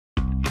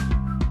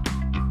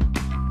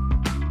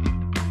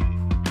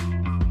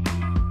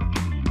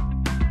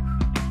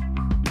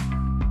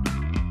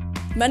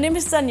My name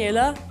is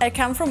Daniela, I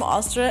come from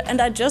Austria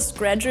and I just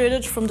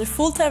graduated from the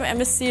full-time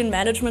MSc in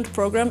Management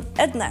program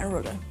at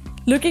Nyenrode.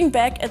 Looking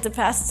back at the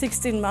past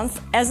 16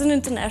 months as an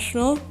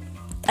international,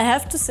 I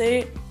have to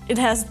say it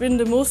has been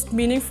the most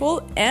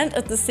meaningful and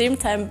at the same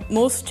time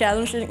most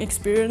challenging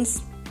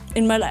experience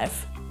in my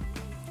life.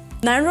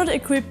 Nyenrode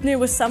equipped me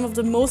with some of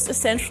the most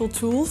essential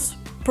tools,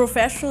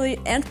 professionally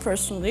and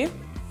personally,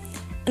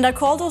 and I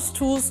call those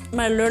tools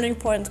my learning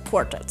point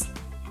quartet.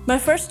 My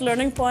first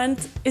learning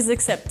point is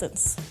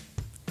acceptance.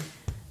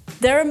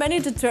 There are many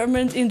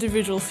determined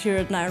individuals here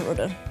at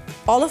Nyenrode,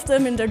 all of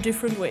them in their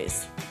different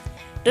ways.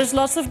 There's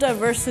lots of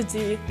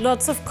diversity,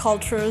 lots of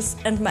cultures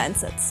and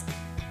mindsets.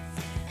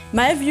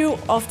 My view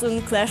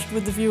often clashed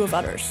with the view of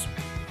others.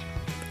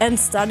 And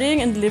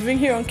studying and living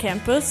here on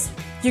campus,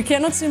 you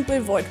cannot simply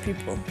avoid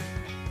people.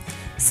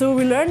 So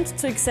we learned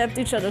to accept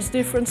each other's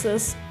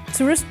differences,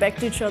 to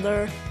respect each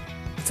other,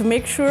 to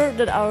make sure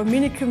that our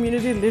mini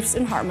community lives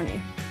in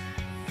harmony.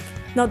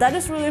 Now that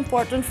is really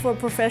important for a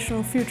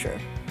professional future,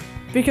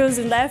 because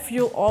in life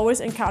you'll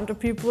always encounter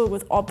people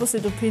with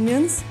opposite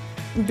opinions,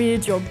 be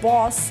it your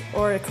boss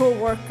or a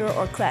co-worker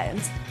or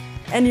client,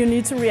 and you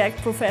need to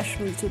react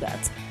professionally to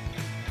that.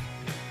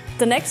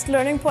 The next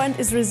learning point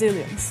is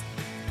resilience.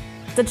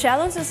 The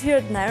challenges here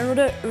at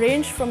Nyenrode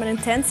range from an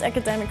intense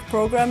academic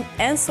program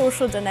and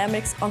social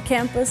dynamics on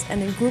campus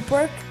and in group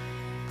work,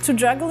 to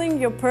juggling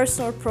your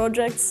personal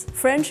projects,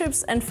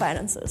 friendships and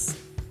finances.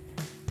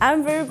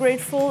 I'm very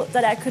grateful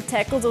that I could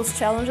tackle those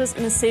challenges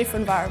in a safe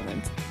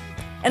environment.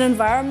 An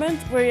environment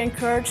where you're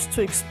encouraged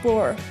to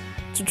explore,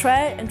 to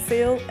try and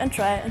fail and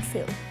try and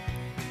fail.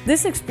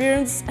 This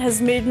experience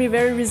has made me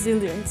very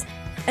resilient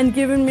and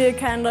given me a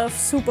kind of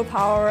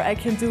superpower, I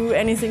can do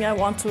anything I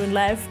want to in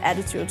life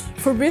attitude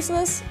for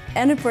business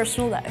and in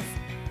personal life.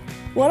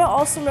 What I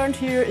also learned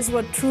here is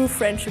what true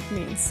friendship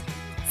means.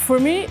 For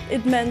me,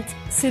 it meant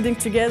sitting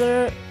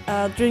together,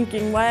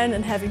 drinking wine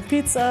and having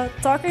pizza,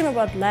 talking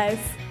about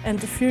life and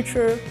the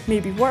future,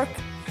 maybe work,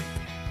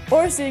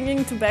 or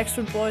singing to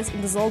Backstreet Boys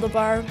in the Zolder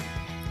bar,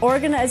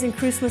 organizing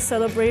Christmas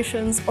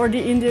celebrations or the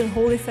Indian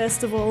Holi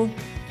festival,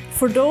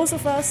 for those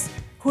of us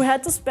who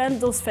had to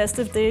spend those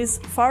festive days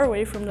far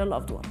away from their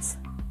loved ones.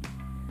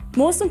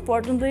 Most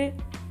importantly,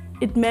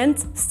 it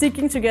meant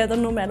sticking together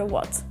no matter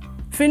what,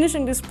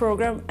 finishing this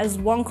program as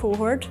one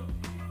cohort,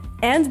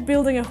 and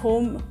building a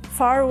home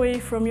far away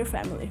from your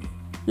family.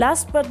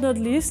 Last but not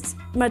least,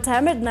 my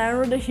time at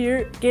Nyenrode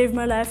here gave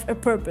my life a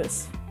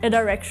purpose, a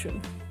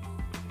direction.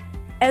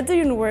 At the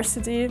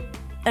university,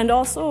 and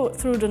also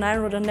through the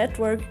Nyenrode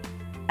network,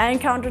 I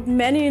encountered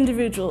many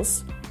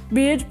individuals,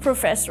 be it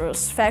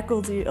professors,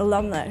 faculty,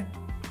 alumni,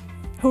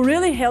 who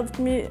really helped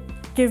me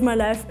give my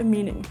life a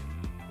meaning,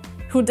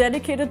 who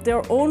dedicated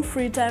their own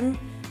free time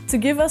to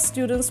give us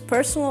students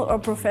personal or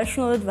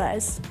professional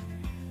advice,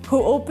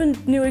 who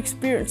opened new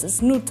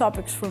experiences, new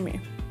topics for me.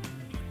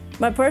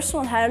 My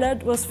personal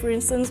highlight was, for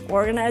instance,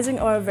 organizing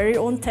our very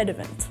own TED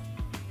event.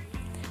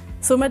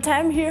 So my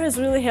time here has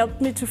really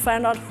helped me to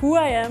find out who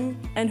I am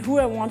and who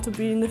I want to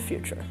be in the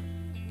future.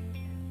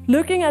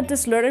 Looking at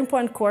this learning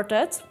point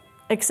quartet,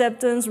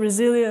 acceptance,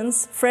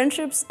 resilience,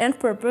 friendships and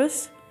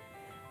purpose,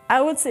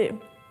 I would say,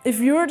 if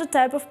you're the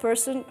type of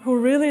person who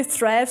really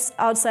thrives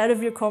outside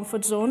of your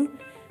comfort zone,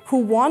 who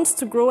wants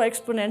to grow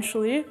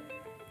exponentially,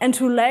 and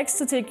who likes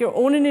to take your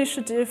own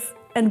initiative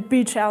and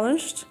be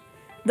challenged,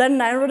 then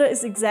Nyenrode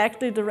is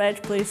exactly the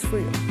right place for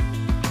you.